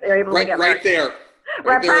 They're able to get married. Right there.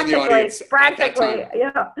 Right there in the audience. Practically,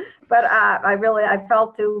 yeah. But I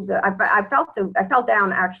fell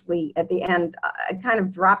down actually at the end. I kind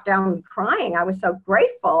of dropped down crying. I was so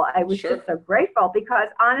grateful. I was just so grateful because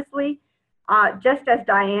honestly, just as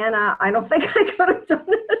Diana, I don't think I could have done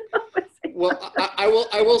it. Well, I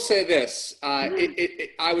will say this.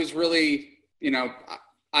 I was really,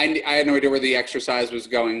 I had no idea where the exercise was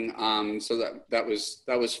going. So that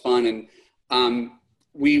was fun. And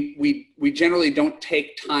we generally don't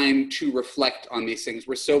take time to reflect on these things.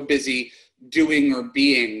 We're so busy doing or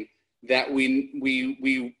being that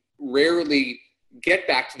we rarely get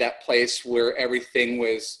back to that place where everything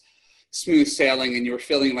was smooth sailing and you were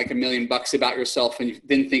feeling like $1 million about yourself and you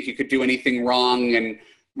didn't think you could do anything wrong, and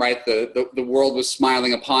the world was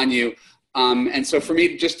smiling upon you. And so for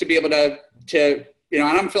me, just to be able to and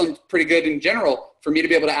I'm feeling pretty good in general, for me to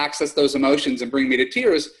be able to access those emotions and bring me to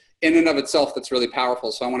tears in and of itself, that's really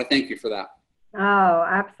powerful. So I want to thank you for that. Oh,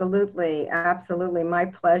 absolutely. Absolutely. My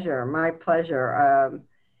pleasure.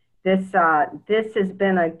 This has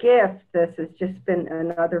been a gift. This has just been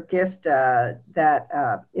another gift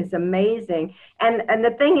that is amazing. And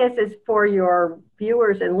the thing is for your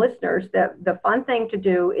viewers and listeners, that the fun thing to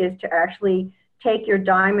do is to actually take your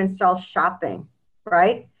diamond self shopping,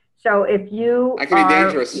 right? So if you I can be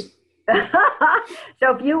dangerous.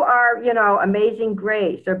 So if you are, Amazing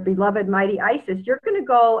Grace or Beloved Mighty Isis, you're going to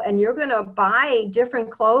go and you're going to buy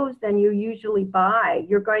different clothes than you usually buy.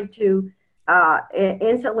 You're going to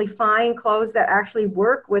instantly find clothes that actually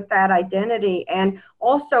work with that identity, and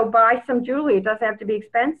also buy some jewelry. It doesn't have to be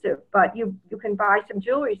expensive, but you can buy some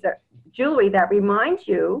jewelry that reminds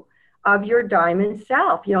you of your diamond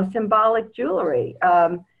self, symbolic jewelry.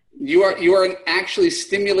 You are actually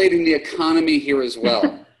stimulating the economy here as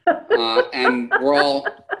well. And we're all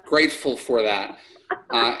grateful for that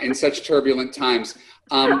in such turbulent times.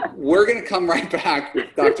 We're going to come right back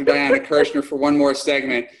with Dr. Diana Kirschner for one more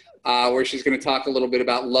segment where she's going to talk a little bit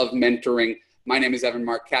about love mentoring. My name is Evan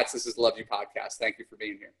Mark Katz. This is the Love You Podcast. Thank you for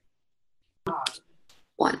being here.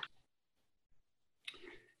 1.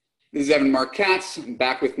 This is Evan Mark Katz. I'm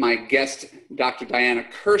back with my guest, Dr. Diana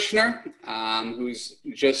Kirschner, who's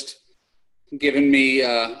just given me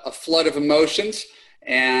a flood of emotions.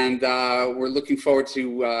 And we're looking forward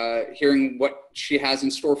to hearing what she has in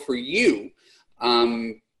store for you.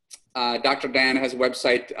 Dr. Diana has a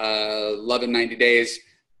website, Love in 90 Days.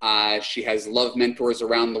 She has love mentors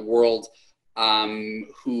around the world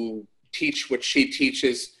who teach what she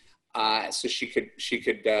teaches, so she could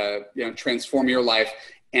transform your life.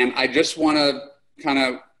 And I just want to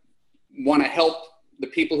help the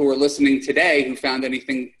people who are listening today who found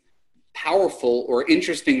anything powerful or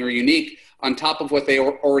interesting or unique on top of what they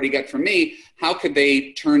already get from me. How could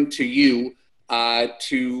they turn to you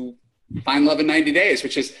to find love in 90 days,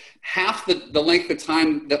 which is half the length of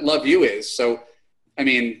time that Love You is. So, I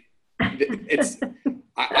mean,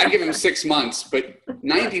 I give them 6 months, but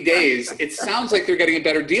 90 days, it sounds like they're getting a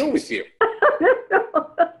better deal with you.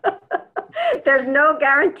 There's no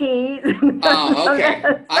guarantees. Oh, okay.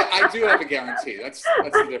 I do have a guarantee. That's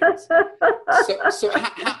the difference. So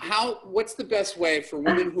how what's the best way for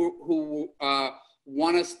women who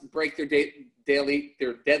want to break their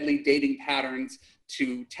deadly dating patterns,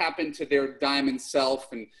 to tap into their diamond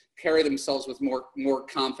self and carry themselves with more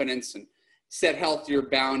confidence and set healthier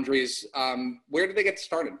boundaries? Where do they get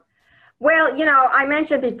started? Well, I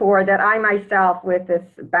mentioned before that I myself, with this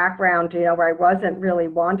background, where I wasn't really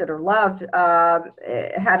wanted or loved,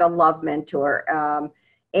 had a love mentor,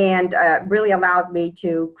 and really allowed me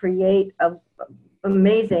to create an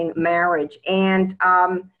amazing marriage. And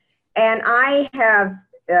I have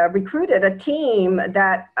recruited a team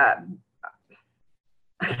that.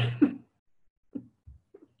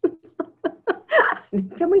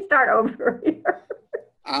 Can we start over here?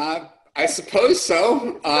 I suppose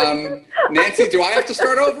so. Nancy, do I have to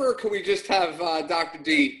start over, or can we just have Dr.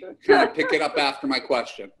 D kind of pick it up after my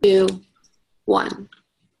question? 2, 1.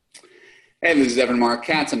 Hey, this is Evan Mark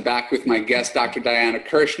Katz. I'm back with my guest, Dr. Diana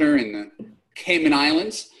Kirschner, in the Cayman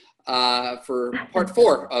Islands for part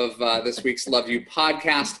 4 of this week's Love You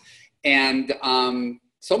podcast. And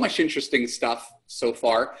so much interesting stuff so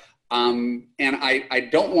far. And I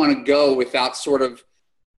don't want to go without sort of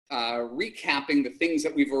recapping the things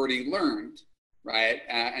that we've already learned, right?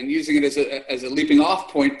 And using it as a leaping off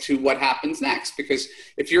point to what happens next. Because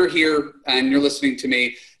if you're here and you're listening to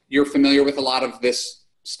me, you're familiar with a lot of this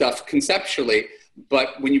stuff conceptually.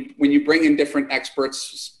 But when you bring in different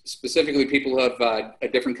experts, specifically people who have a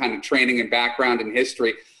different kind of training and background and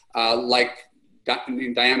history, like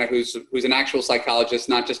Diana, who's an actual psychologist,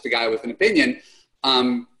 not just a guy with an opinion,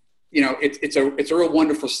 it's a real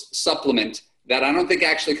wonderful supplement that I don't think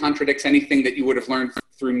actually contradicts anything that you would have learned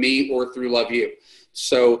through me or through Love You.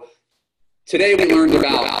 So today we learned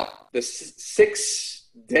about the 6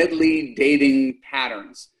 deadly dating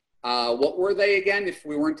patterns. What were they again, if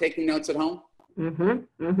we weren't taking notes at home?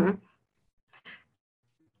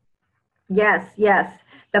 Yes.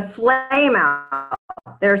 The flame out.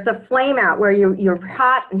 There's the flame out where you're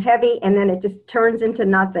hot and heavy, and then it just turns into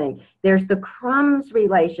nothing. There's the crumbs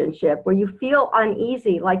relationship where you feel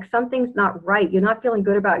uneasy, like something's not right. You're not feeling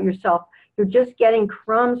good about yourself. You're just getting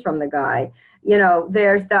crumbs from the guy.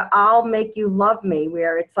 There's the I'll make you love me,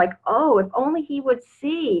 where it's like, oh, if only he would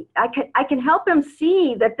see. I can help him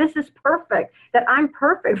see that this is perfect, that I'm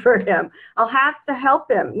perfect for him. I'll have to help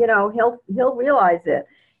him. He'll realize it.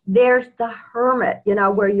 There's the hermit,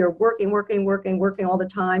 where you're working all the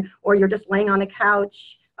time, or you're just laying on the couch,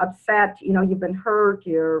 upset, you've been hurt,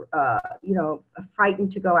 you're,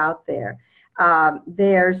 frightened to go out there.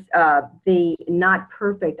 There's the not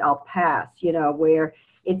perfect, I'll pass, where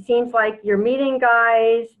it seems like you're meeting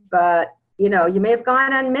guys, but, you may have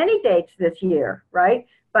gone on many dates this year, right?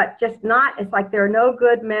 But just not, it's like there are no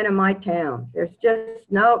good men in my town. There's just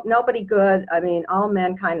nobody good. I mean, all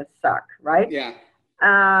men kind of suck, right? Yeah.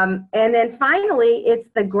 And then finally, it's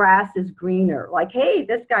the grass is greener. Like, hey,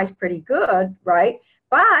 this guy's pretty good, right?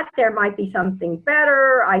 But there might be something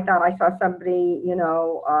better. I thought I saw somebody,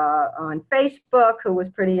 on Facebook who was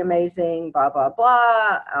pretty amazing, blah, blah,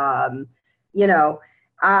 blah.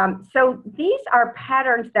 So these are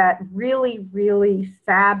patterns that really, really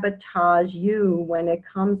sabotage you when it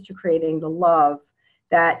comes to creating the love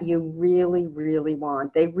that you really, really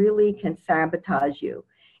want. They really can sabotage you.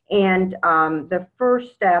 And the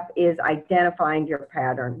first step is identifying your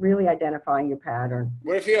pattern, really identifying your pattern.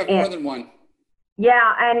 What if you have more than one?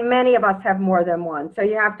 Yeah, and many of us have more than one. So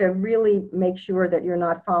you have to really make sure that you're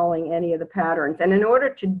not following any of the patterns. And in order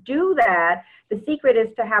to do that, the secret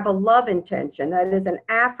is to have a love intention. That is an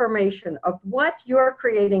affirmation of what you're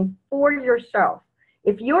creating for yourself.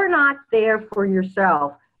 If you're not there for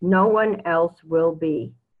yourself, no one else will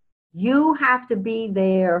be. You have to be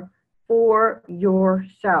there for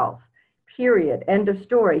yourself, period, end of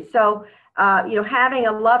story. So, having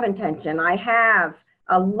a love intention, I have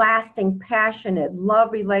a lasting, passionate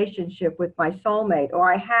love relationship with my soulmate,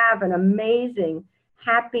 or I have an amazing,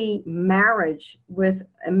 happy marriage with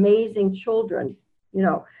amazing children,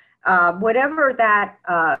 whatever that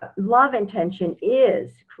love intention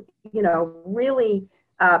is, really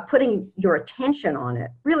putting your attention on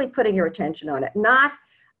it, not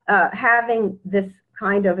having this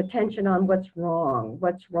kind of attention on what's wrong,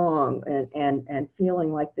 and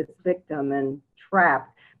feeling like this victim and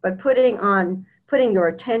trapped, but putting your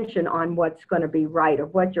attention on what's going to be right, or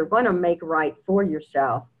what you're going to make right for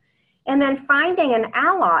yourself. And then finding an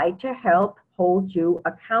ally to help hold you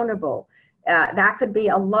accountable. That could be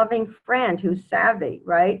a loving friend who's savvy,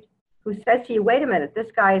 right? Who says to you, wait a minute,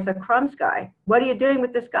 this guy is a crumbs guy. What are you doing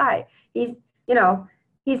with this guy? He's,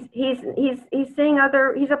 he's seeing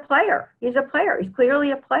other. He's a player. He's a player. He's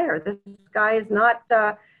clearly a player. This guy is not.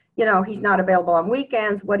 He's not available on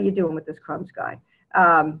weekends. What are you doing with this crumbs guy?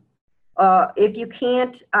 If you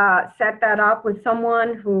can't set that up with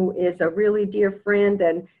someone who is a really dear friend,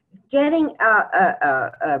 and getting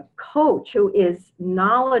a coach who is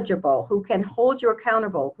knowledgeable, who can hold you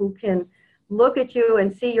accountable, who can look at you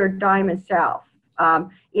and see your diamond self.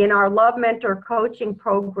 In our Love Mentor coaching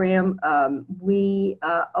program, we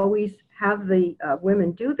always have the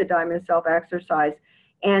women do the diamond self exercise,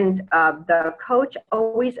 and the coach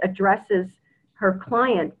always addresses her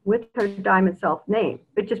client with her diamond self name.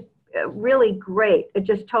 It just really great. It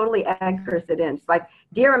just totally anchors it in. It's like,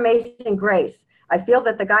 dear amazing Grace, I feel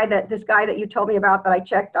that this guy that you told me about that I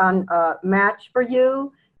checked on Match for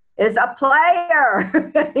You is a player.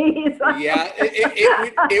 He's like, yeah,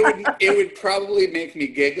 it would probably make me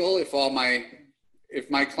giggle if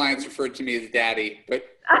my clients referred to me as daddy, but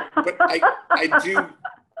I do.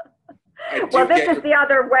 Well, this is the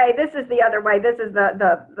other way. This is the other way. This is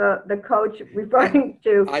the coach referring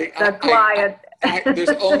to the client. There's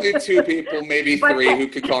only two people, maybe three, who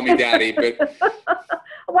could call me daddy, but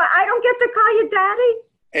well, I don't get to call you daddy.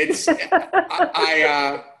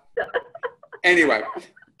 Anyway,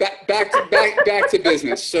 back to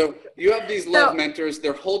business. So you have these love mentors.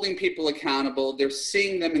 They're holding people accountable. They're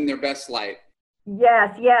seeing them in their best light.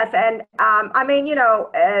 Yes. And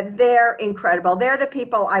they're incredible. They're the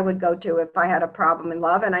people I would go to if I had a problem in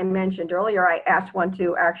love. And I mentioned earlier, I asked one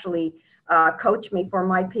to actually coach me for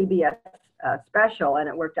my PBS special, and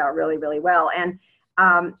it worked out really, really well. And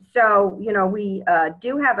we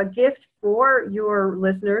do have a gift for your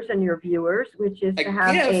listeners and your viewers, which is to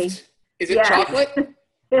have gift? Is it chocolate? Do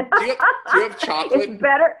you have chocolate? It's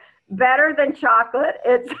better than chocolate.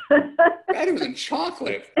 It's better than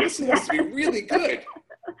chocolate. This has to be really good.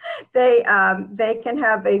 They can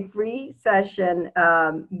have a free session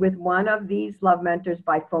with one of these love mentors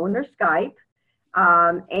by phone or Skype.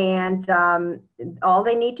 All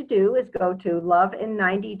they need to do is go to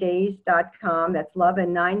loveiN90days.com. That's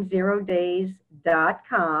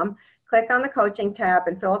loveiN90days.com. Click on the coaching tab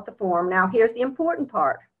and fill out the form. Now, here's the important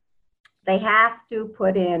part. They have to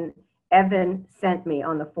put in Evan sent me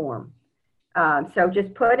on the form. So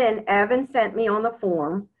just put in Evan sent me on the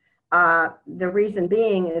form. The reason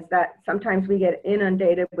being is that sometimes we get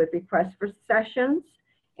inundated with requests for sessions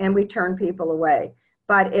and we turn people away.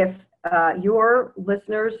 But if your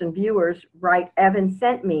listeners and viewers write Evan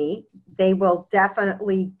sent me, they will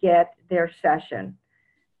definitely get their session.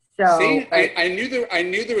 So see, I knew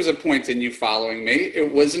there was a point in you following me.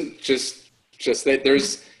 It wasn't just that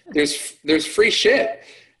there's free shit,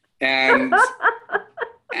 and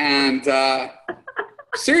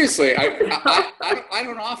seriously, I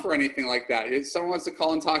don't offer anything like that. If someone wants to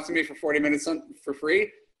call and talk to me for 40 minutes for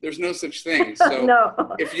free, there's no such thing. So no.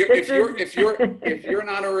 if you're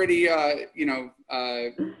not already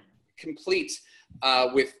complete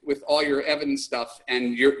with all your evidence stuff,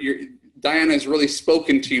 and Diana has really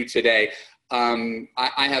spoken to you today, I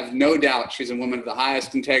have no doubt she's a woman of the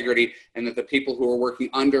highest integrity, and that the people who are working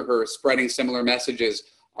under her spreading similar messages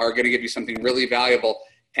are going to give you something really valuable.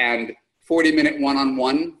 And 40-minute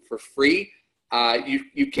one-on-one for free,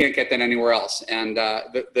 you can't get that anywhere else. And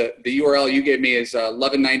the URL you gave me is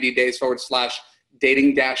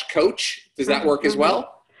loveiN90days/dating-coach. Does that work as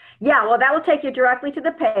well? Yeah, well, that will take you directly to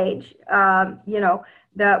the page,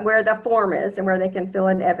 where the form is and where they can fill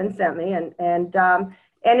in Evan sent me. And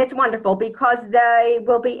it's wonderful because they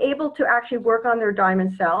will be able to actually work on their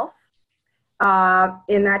diamond self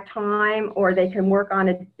in that time, or they can work on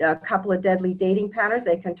a couple of deadly dating patterns.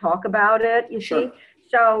 They can talk about it, you see.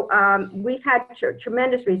 So we've had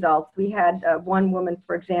tremendous results. We had one woman,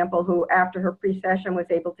 for example, who after her pre-session was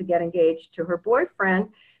able to get engaged to her boyfriend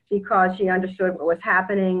because she understood what was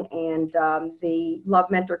happening, and the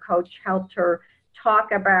Love Mentor coach helped her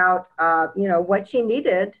talk about, what she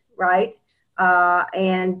needed, right?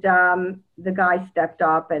 The guy stepped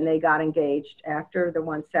up and they got engaged after the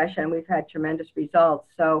one session. We've had tremendous results.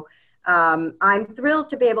 So I'm thrilled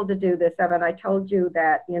to be able to do this, Evan. I told you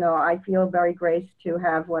that, I feel very graced to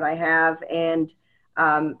have what I have, and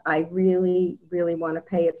I really, really want to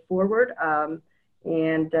pay it forward.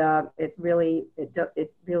 It really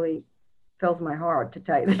fills my heart, to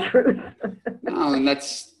tell you the truth. Oh, and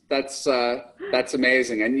that's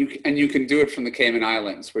amazing, and you can do it from the Cayman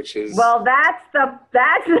Islands, which is that's the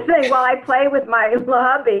thing. Well, I play with my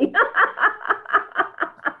hubby.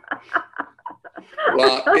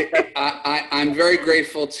 Well, I'm very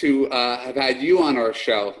grateful to have had you on our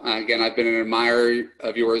show. Again, I've been an admirer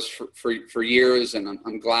of yours for years, and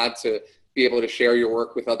I'm glad to be able to share your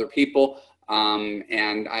work with other people.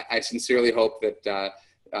 And I sincerely hope that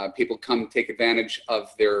people come take advantage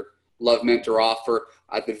of their Love Mentor offer.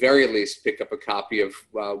 At the very least, pick up a copy of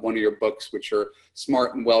one of your books, which are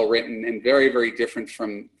smart and well written and very, very different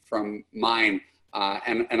from mine.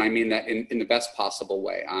 And I mean that in the best possible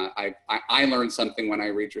way. I learned something when I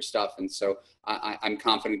read your stuff, and so I'm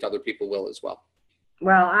confident other people will as well.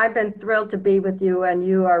 Well, I've been thrilled to be with you, and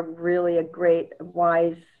you are really a great,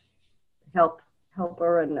 wise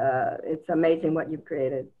helper, and it's amazing what you've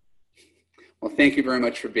created. Well, thank you very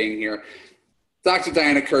much for being here. Dr.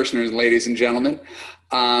 Diana Kirschner, ladies and gentlemen.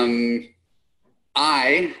 I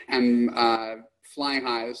am flying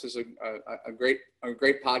high. This is a great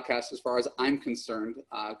podcast as far as I'm concerned,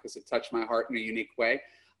 because it touched my heart in a unique way.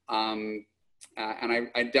 And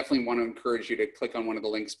I definitely want to encourage you to click on one of the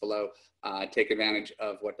links below, take advantage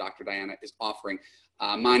of what Dr. Diana is offering.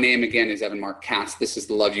 My name again is Evan Mark Katz. This is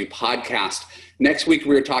the Love You podcast. Next week,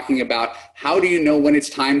 we're talking about how do you know when it's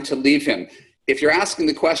time to leave him? If you're asking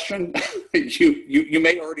the question, you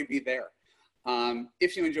may already be there.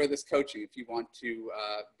 If you enjoy this coaching, if you want to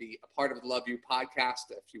be a part of the Love You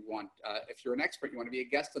podcast, if you're an expert, you want to be a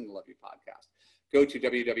guest on the Love You podcast, go to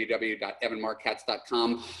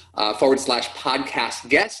www.evanmarkkatz.com /podcast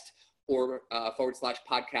guest or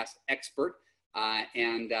 /podcast expert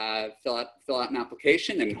and fill out an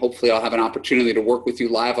application, and hopefully I'll have an opportunity to work with you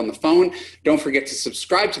live on the phone. Don't forget to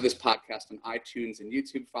subscribe to this podcast on iTunes and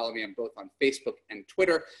YouTube. Follow me on both on Facebook and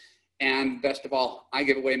Twitter. And best of all, I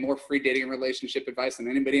give away more free dating and relationship advice than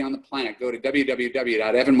anybody on the planet. Go to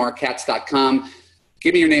www.evanmarkkatz.com.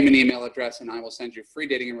 Give me your name and email address, and I will send you free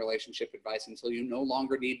dating and relationship advice until you no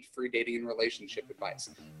longer need free dating and relationship advice.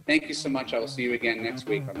 Thank you so much. I will see you again next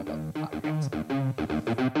week on the Love You Podcast.